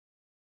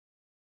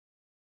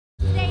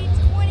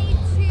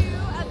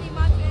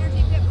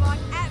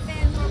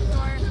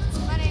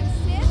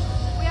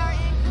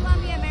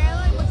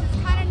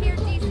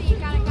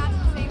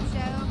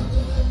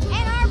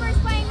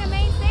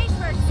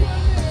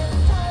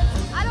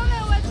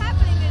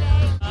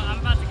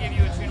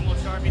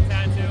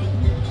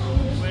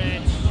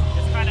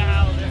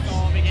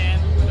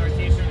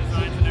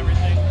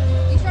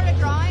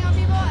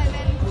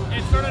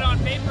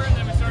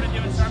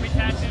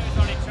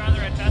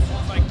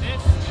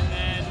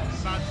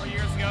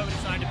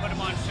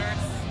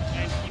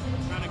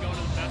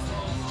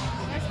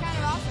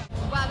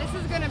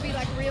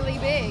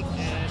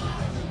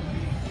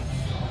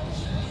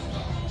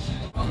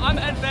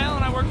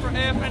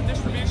AFN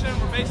Distribution.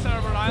 We're based out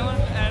of Rhode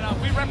Island, and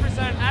we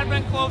represent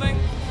Advent clothing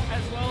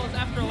as well as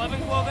After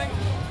 11 clothing.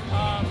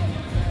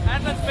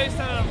 Advent's based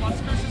out of Las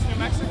Cruces, New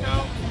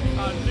Mexico.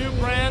 New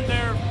brand.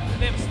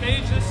 They have a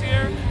stage this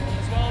year,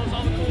 as well as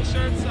all the cool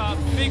shirts.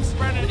 Big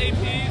spread at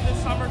AP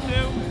this summer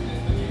too.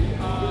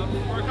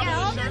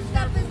 All this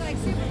stuff is like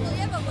super cool. You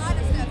have a lot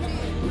of stuff too.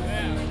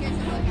 Yeah. In case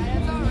you look at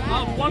it, it's all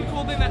right. One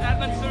cool thing that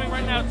Advent's doing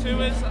right now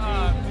too is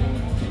that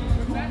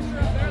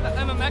shirt up there, the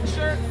MMX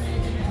shirt.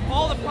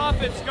 All the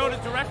profits go to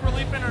Direct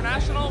Relief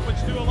International,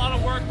 which do a lot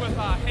of work with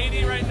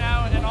Haiti right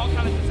now and all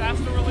kind of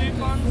disaster relief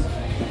funds.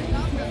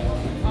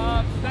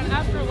 Then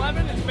After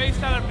 11 is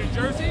based out of New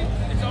Jersey.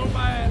 It's owned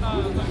by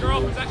a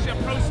girl who's actually a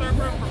pro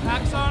surfer from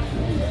Paxson,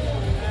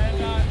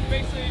 and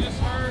basically just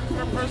her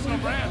personal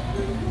brand.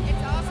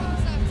 It's awesome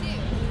stuff too.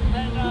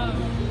 And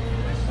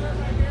this shirt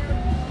right here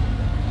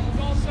is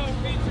also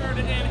featured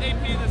in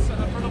AP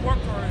for the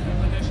Warped Tour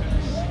edition.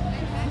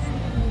 Fantastic.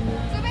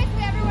 So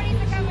basically everyone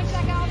needs to come and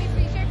check out all these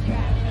free shirts you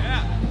have.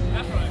 Yeah,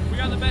 definitely. We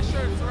got the best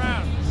shirts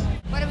around.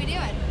 What are we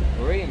doing?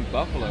 We're eating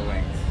buffalo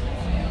wings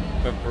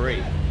for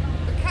free.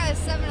 Because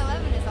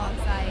 7-Eleven is on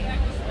site.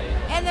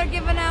 And they're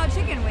giving out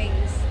chicken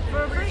wings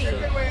for free.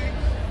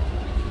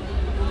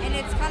 And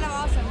it's kind of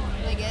awesome.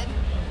 Really good.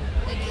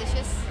 Really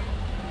delicious.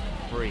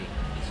 Free.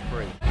 It's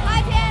free.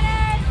 Hi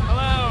Tanner!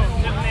 Hello,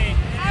 Tiffany.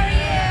 How are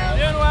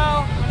you? Doing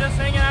well. We're just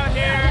hanging out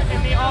here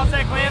in the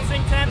All-Tech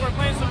Lansing tent. We're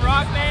playing some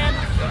rock band.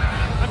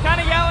 I'm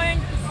kind of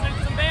yelling. There's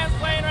some bands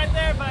playing right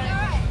there, but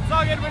it's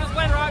all good. We're just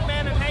playing rock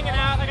band and hanging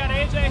out. I got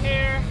AJ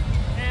here.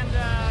 And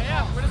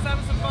yeah, we're just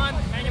having some fun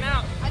hanging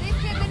out. Are these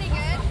kids any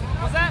good?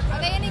 What's that? Are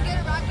they any good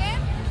at rock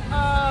band?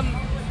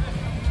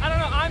 I don't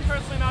know. I'm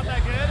personally not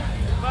that good,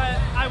 but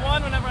I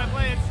won whenever I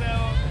played, so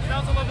that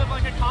was a little bit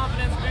like a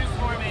confidence boost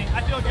for me.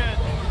 I feel good.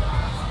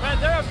 But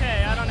they're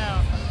okay. I don't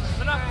know.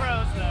 They're not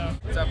pros, though.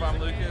 What's up? I'm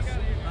Lucas.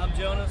 I'm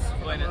Jonas.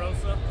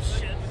 Emarosa.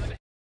 Shit.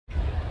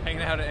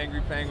 Hanging out at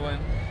Angry Penguin,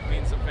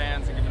 meeting some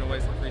fans and giving away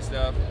some free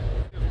stuff.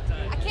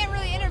 I can't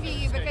really interview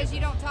you because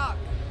you don't talk.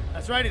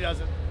 That's right, he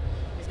doesn't.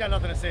 He's got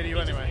nothing to say to you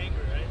anyway.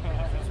 Angry, right?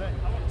 That's right.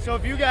 So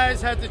if you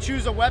guys had to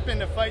choose a weapon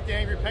to fight the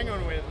Angry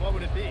Penguin with, what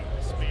would it be?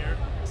 Spear.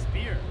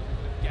 Spear.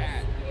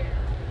 Gat.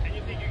 And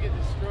you think you could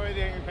destroy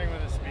the Angry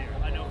Penguin with a spear?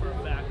 I know for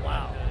a fact.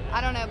 Wow.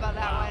 I don't know about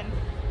that one.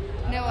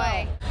 No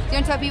way. Do you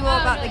want to tell people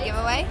about the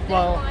giveaway?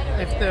 Well,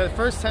 if the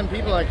first 10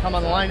 people that come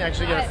on the line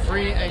actually get a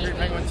free Angry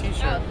Penguin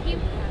t-shirt,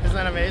 isn't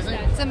that amazing?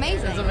 It's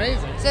amazing. It's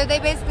amazing. So they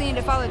basically need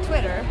to follow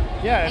Twitter.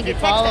 Yeah, and if you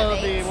get text follow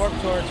updates. the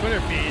Warped Tour Twitter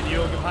feed,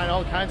 you'll find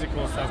all kinds of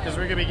cool stuff because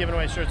we're going to be giving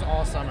away shirts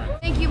all summer.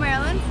 Thank you,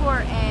 Marilyn, for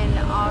an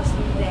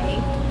awesome day.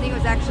 I think it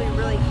was actually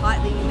really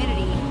hot. The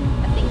humidity,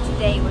 I think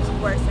today was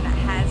worse than it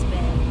has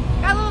been.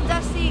 Got a little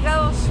dusty, got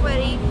a little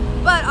sweaty,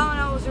 but all in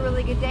all, it was a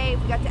really good day.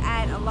 We got to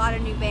add a lot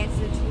of new bands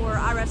to the tour.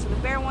 I Wrestle the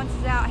Bear once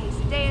is out,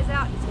 Hasty Day is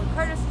out, Disco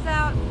Curtis is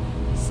out.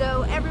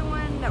 So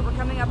everyone that we're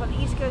coming up on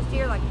the East Coast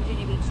here, like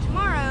Virginia Beach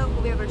tomorrow,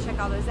 will be able to check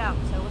all those out.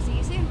 So we'll see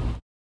you soon.